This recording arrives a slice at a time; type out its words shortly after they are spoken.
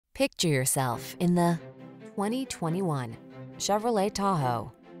Picture yourself in the 2021 Chevrolet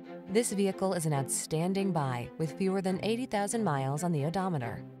Tahoe. This vehicle is an outstanding buy with fewer than 80,000 miles on the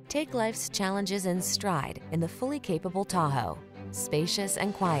odometer. Take life's challenges in stride in the fully capable Tahoe. Spacious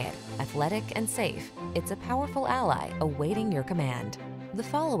and quiet, athletic and safe, it's a powerful ally awaiting your command. The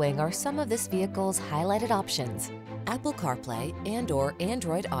following are some of this vehicle's highlighted options: Apple CarPlay and/or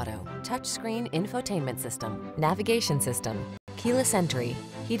Android Auto, touchscreen infotainment system, navigation system, keyless entry,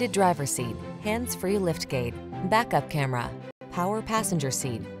 heated driver's seat, hands-free liftgate, backup camera, power passenger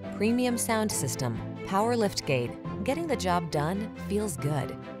seat, premium sound system, power liftgate. Getting the job done feels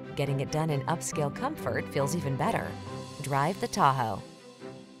good. Getting it done in upscale comfort feels even better. Drive the Tahoe.